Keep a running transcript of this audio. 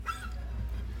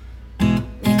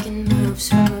Making moves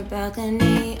from a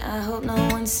balcony. I hope no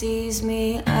one sees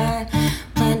me. I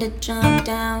plan to jump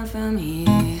down from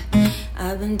here.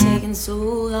 I've been taking so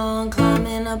long,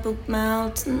 climbing up a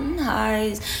mountain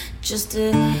highs, just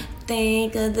to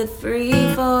think of the free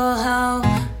fall. How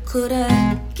could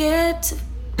I get to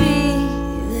be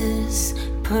this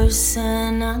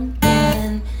person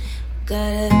again?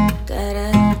 Gotta.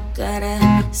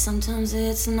 Sometimes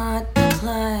it's not the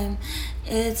climb,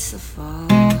 it's the fall.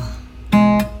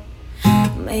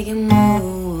 Making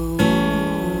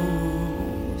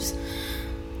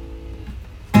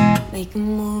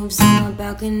moves on my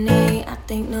balcony. I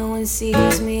think no one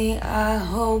sees me. I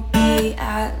hope the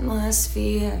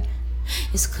atmosphere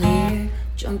is clear.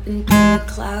 Jumping through the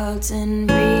clouds in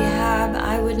rehab.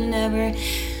 I would never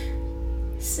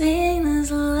sing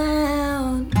this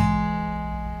loud.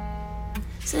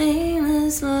 Sing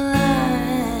this loud.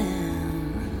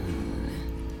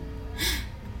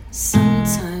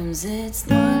 Sometimes it's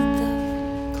not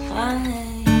the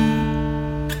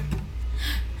climb,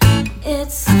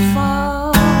 it's